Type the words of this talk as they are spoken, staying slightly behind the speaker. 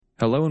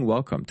Hello and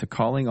welcome to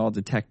Calling All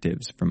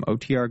Detectives from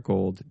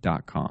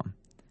OTRGold.com.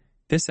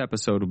 This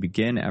episode will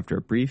begin after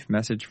a brief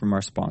message from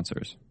our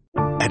sponsors.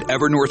 At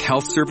Evernorth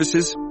Health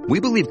Services, we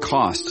believe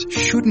costs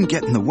shouldn't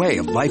get in the way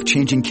of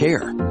life-changing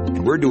care,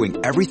 and we're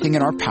doing everything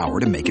in our power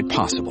to make it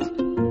possible.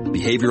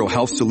 Behavioral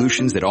health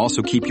solutions that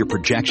also keep your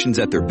projections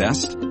at their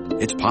best?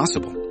 It's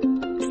possible.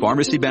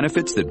 Pharmacy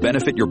benefits that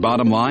benefit your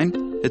bottom line?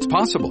 It's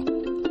possible.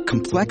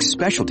 Complex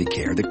specialty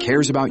care that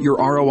cares about your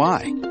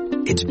ROI?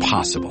 It's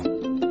possible.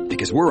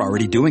 Because we're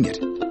already doing it,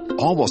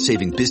 all while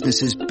saving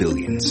businesses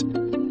billions.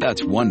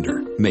 That's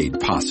Wonder made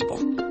possible.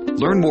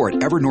 Learn more at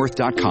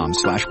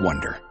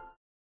evernorth.com/wonder.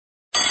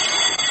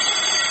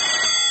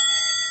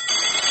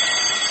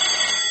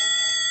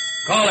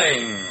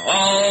 Calling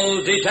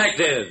all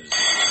detectives.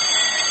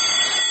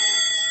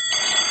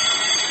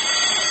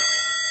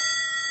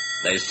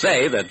 They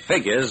say that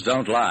figures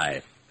don't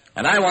lie.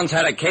 And I once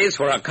had a case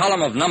where a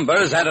column of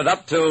numbers added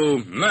up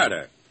to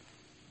murder.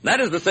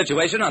 That is the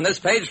situation on this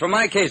page from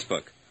my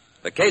casebook.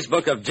 The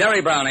casebook of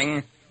Jerry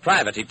Browning,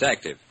 private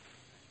detective.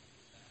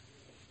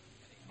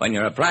 When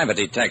you're a private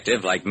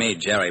detective like me,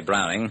 Jerry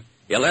Browning,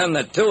 you learn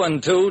that 2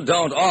 and 2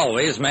 don't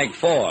always make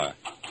 4.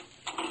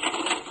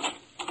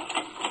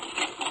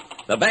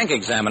 The bank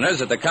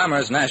examiners at the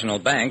Commerce National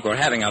Bank were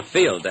having a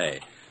field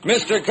day.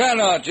 Mr.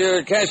 Connaught,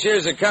 your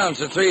cashier's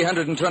accounts are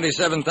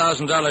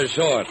 $327,000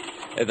 short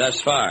thus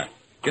far.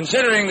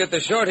 Considering that the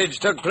shortage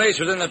took place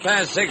within the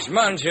past 6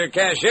 months, your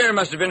cashier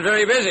must have been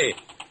very busy.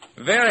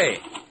 Very.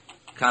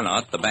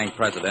 Connaught, the bank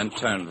president,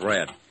 turned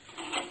red.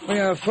 We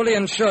are fully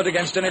insured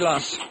against any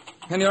loss.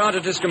 When your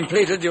audit is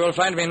completed, you will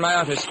find me in my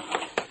office.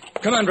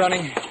 Come on,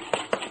 Browning.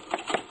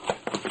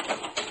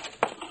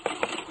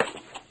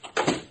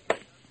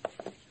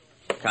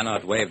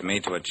 Connaught waved me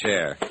to a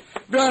chair.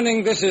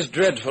 Browning, this is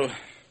dreadful.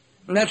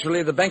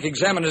 Naturally, the bank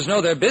examiners know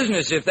their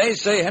business. If they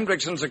say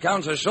Hendrickson's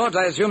accounts are short,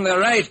 I assume they're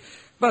right.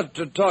 But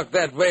to talk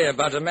that way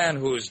about a man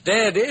who's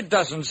dead, it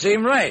doesn't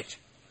seem right.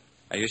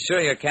 Are you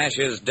sure your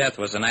cashier's death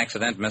was an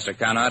accident, Mr.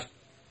 Connaught?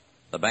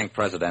 The bank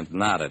president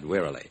nodded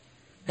wearily.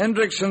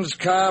 Hendrickson's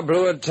car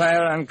blew a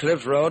tire on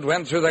Cliff Road,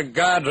 went through the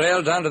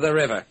guardrail down to the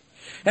river.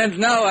 And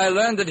now I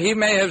learned that he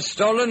may have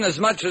stolen as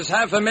much as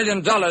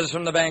 $500,000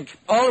 from the bank,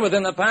 all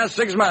within the past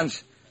 6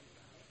 months.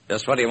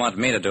 Just what do you want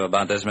me to do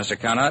about this, Mr.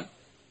 Connaught?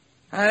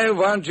 I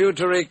want you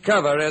to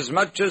recover as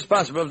much as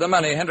possible of the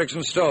money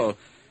Hendrickson stole.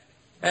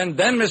 And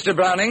then, Mr.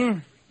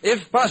 Browning,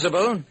 if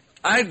possible,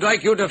 I'd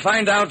like you to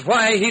find out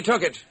why he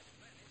took it.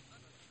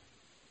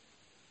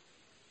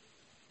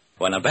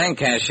 When a bank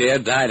cashier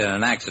died in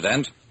an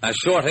accident, a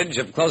shortage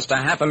of close to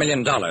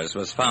 $500,000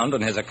 was found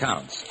in his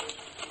accounts.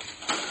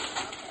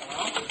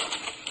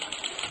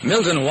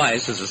 Milton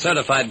Weiss is a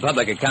certified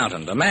public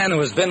accountant, a man who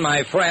has been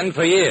my friend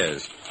for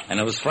years, and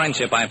whose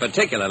friendship I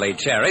particularly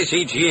cherish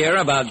each year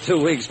about 2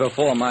 weeks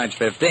before March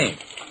 15th.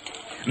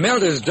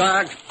 Milt is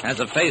dark, has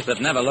a face that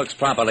never looks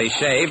properly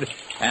shaved,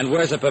 and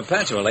wears a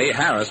perpetually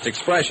harassed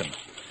expression.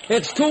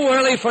 It's too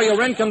early for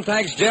your income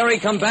tax, Jerry.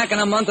 Come back in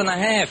a month and a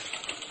half.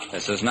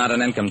 This is not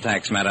an income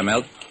tax matter,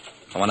 Milt.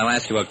 I want to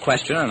ask you a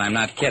question, and I'm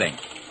not kidding.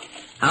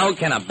 How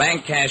can a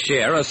bank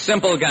cashier, a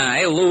simple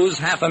guy, lose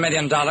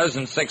 $500,000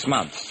 in 6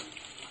 months?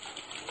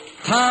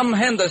 Tom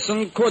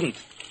Henderson couldn't,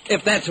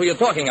 if that's who you're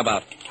talking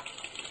about.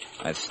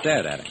 I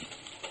stared at him.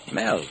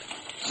 Milt,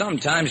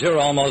 sometimes you're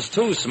almost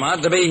too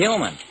smart to be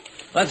human.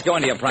 Let's go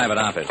into your private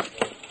office.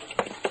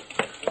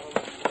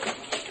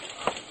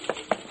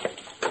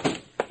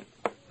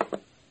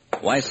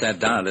 Weiss sat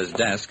down at his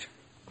desk,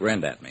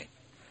 grinned at me.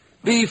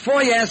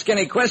 Before you ask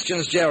any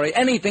questions, Jerry,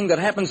 anything that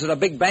happens at a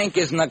big bank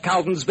is an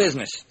accountant's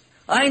business.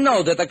 I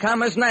know that the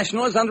Commerce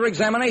National is under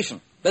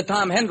examination, that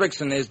Tom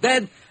Hendrickson is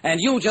dead,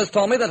 and you just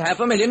told me that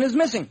 $500,000 is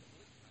missing.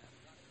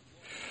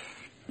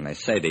 And they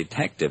say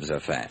detectives are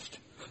fast.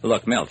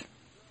 Look, Milt,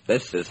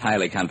 this is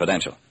highly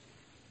confidential.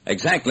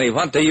 Exactly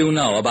what do you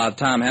know about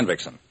Tom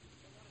Hendrickson?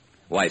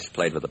 Weiss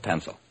played with a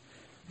pencil.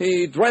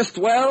 He dressed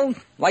well,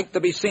 liked to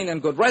be seen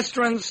in good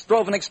restaurants,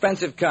 drove an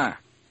expensive car.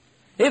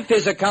 If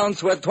his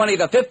accounts were $20,000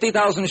 to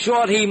 $50,000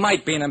 short, he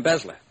might be an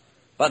embezzler.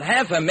 But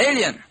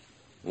 $500,000?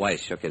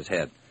 Weiss shook his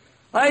head.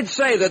 I'd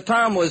say that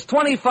Tom was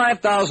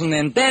 $25,000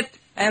 in debt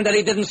and that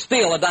he didn't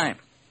steal a dime.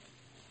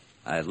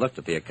 I looked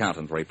at the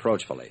accountant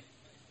reproachfully.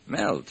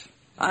 Milt,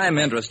 I'm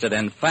interested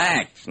in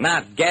facts,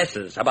 not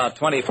guesses about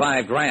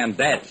 25 grand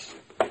debts.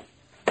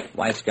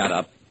 Weiss got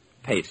up,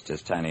 paced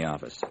his tiny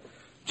office.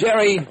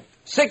 Jerry,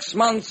 6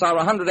 months are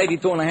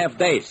 182 and a half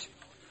days.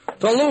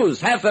 To lose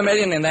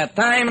 $500,000 in that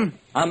time,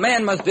 a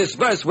man must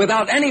disburse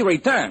without any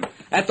return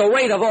at the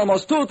rate of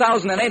almost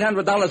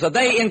 $2,800 a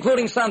day,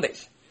 including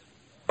Sundays.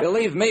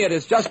 Believe me, it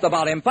is just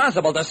about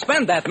impossible to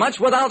spend that much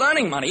without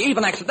earning money,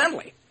 even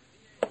accidentally.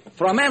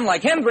 For a man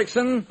like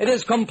Hendrickson, it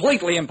is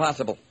completely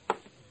impossible.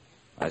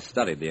 I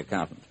studied the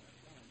accountant.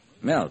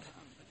 Milt,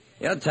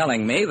 you're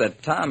telling me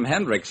that Tom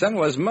Hendrickson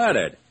was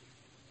murdered.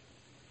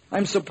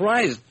 I'm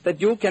surprised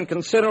that you can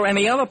consider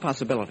any other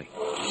possibility.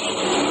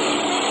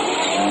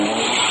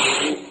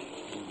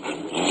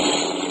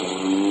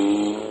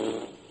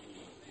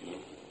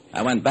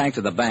 I went back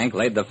to the bank,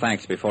 laid the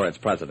facts before its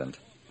president.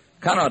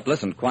 Connaught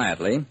listened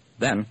quietly.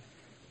 Then,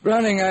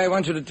 Browning, I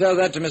want you to tell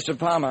that to Mr.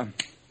 Palmer.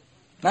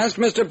 Ask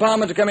Mr.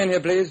 Palmer to come in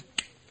here, please.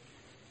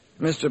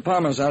 Mr.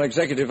 Palmer's our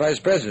executive vice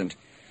president.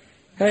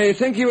 I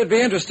think he would be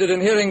interested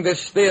in hearing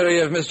this theory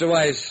of Mr.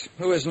 Weiss,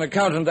 who is an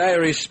accountant I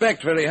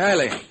respect very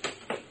highly.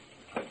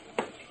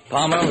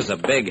 Palmer was a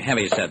big,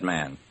 heavy-set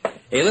man.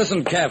 He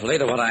listened carefully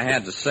to what I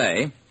had to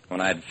say.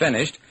 When I'd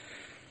finished,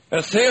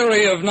 A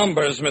theory of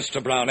numbers,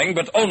 Mr. Browning,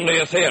 but only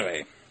a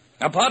theory.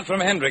 Apart from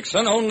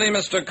Hendrickson, only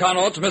Mr.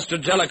 Connaught, Mr.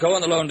 Jellicoe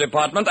in the loan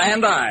department,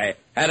 and I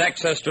had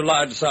access to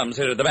large sums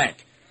here at the bank.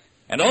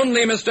 And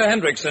only Mr.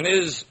 Hendrickson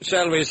is,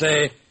 shall we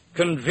say,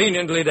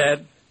 conveniently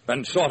dead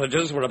when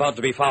shortages were about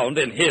to be found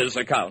in his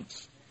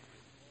accounts.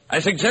 I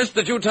suggest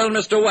that you tell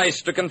Mr.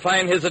 Weiss to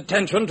confine his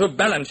attention to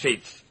balance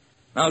sheets.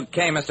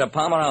 Okay, Mr.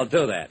 Palmer, I'll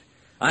do that.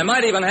 I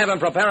might even have him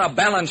prepare a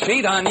balance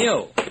sheet on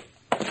you.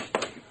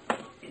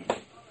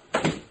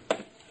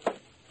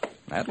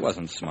 That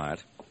wasn't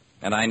smart.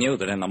 And I knew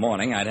that in the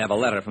morning I'd have a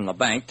letter from the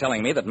bank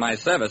telling me that my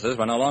services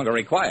were no longer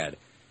required.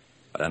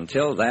 But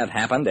until that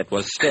happened, it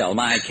was still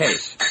my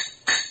case.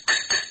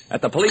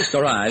 At the police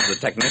garage, the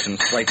technician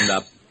straightened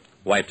up,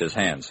 wiped his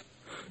hands.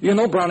 You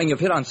know, Browning, you've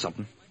hit on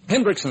something.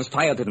 Hendrickson's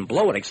tire didn't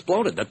blow, it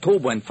exploded. The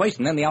tube went first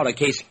and then the outer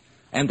casing.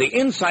 And the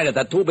inside of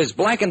that tube is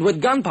blackened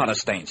with gunpowder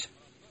stains.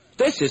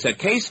 This is a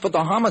case for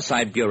the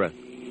Homicide Bureau.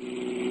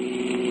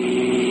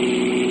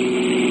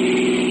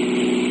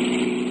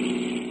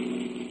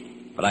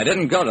 But I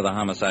didn't go to the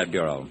Homicide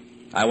Bureau.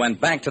 I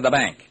went back to the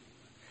bank.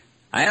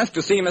 I asked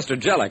to see Mr.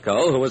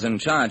 Jellicoe, who was in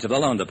charge of the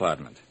loan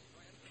department.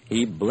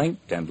 He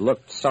blinked and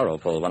looked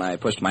sorrowful when I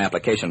pushed my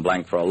application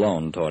blank for a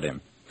loan toward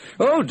him.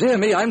 Oh, dear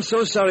me, I'm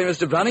so sorry,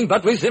 Mr. Browning,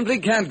 but we simply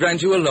can't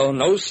grant you a loan.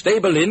 No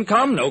stable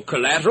income, no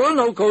collateral,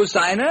 no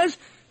co-signers.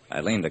 I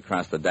leaned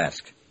across the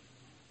desk.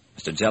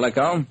 Mr.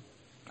 Jellicoe,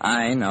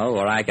 I know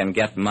where I can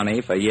get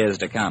money for years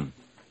to come.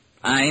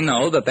 I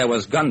know that there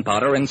was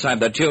gunpowder inside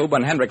the tube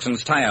when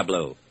Hendrickson's tire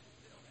blew.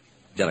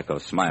 Jellicoe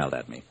smiled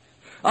at me.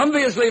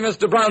 Obviously,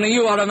 Mr. Browning,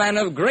 you are a man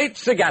of great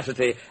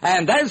sagacity,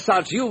 and as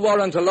such, you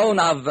warrant a loan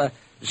of,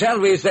 shall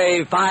we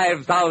say,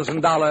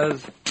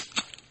 $5,000.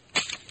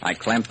 I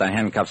clamped the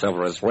handcuffs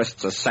over his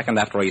wrists a second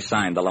after he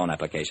signed the loan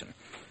application.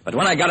 But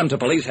when I got him to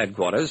police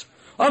headquarters...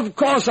 Of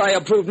course I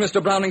approved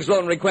Mr. Browning's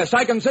loan request.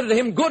 I considered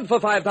him good for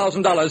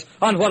 $5,000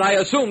 on what I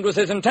assumed was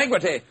his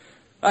integrity.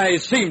 I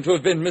seem to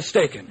have been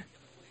mistaken.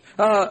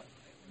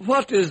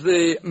 What is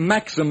the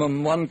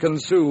maximum one can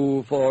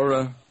sue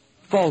for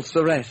false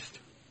arrest?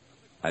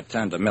 I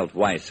turned to Milt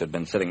Weiss, who'd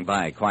been sitting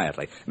by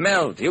quietly.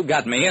 Milt, you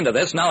got me into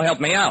this. Now help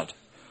me out.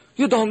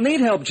 You don't need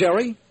help,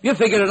 Jerry. You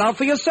figured it out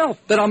for yourself,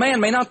 that a man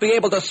may not be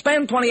able to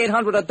spend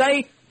 $2,800 a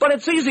day, but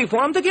it's easy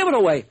for him to give it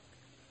away.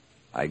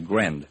 I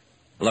grinned,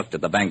 looked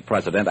at the bank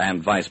president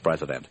and vice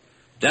president.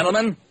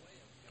 Gentlemen,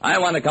 I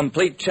want a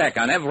complete check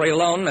on every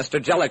loan Mr.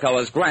 Jellicoe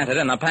has granted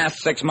in the past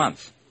 6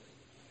 months.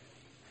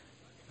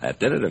 That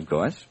did it, of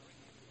course.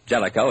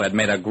 Jellicoe had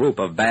made a group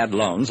of bad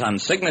loans on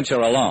signature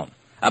alone,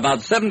 about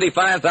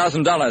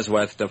 $75,000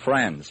 worth to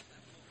friends.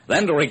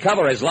 Then, to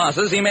recover his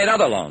losses, he made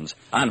other loans,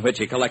 on which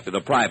he collected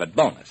a private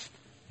bonus.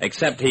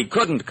 Except he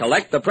couldn't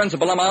collect the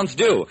principal amounts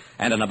due,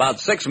 and in about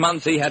 6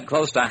 months he had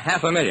close to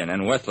 $500,000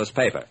 in worthless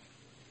paper.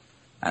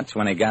 That's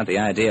when he got the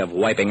idea of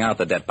wiping out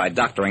the debt by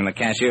doctoring the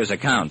cashier's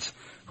accounts,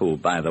 who,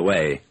 by the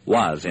way,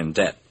 was in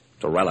debt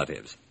to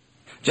relatives.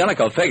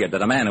 Jellicoe figured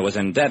that a man who was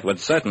in debt would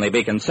certainly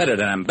be considered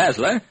an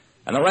embezzler,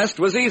 and the rest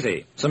was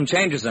easy. Some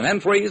changes in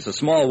entries, a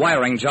small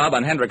wiring job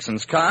on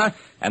Hendrickson's car,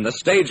 and the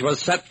stage was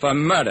set for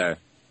murder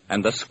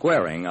and the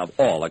squaring of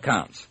all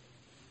accounts.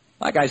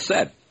 Like I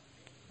said,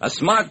 a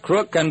smart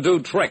crook can do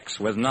tricks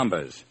with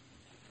numbers.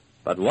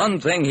 But one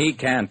thing he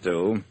can't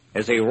do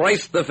is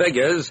erase the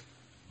figures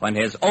when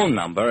his own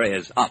number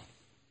is up.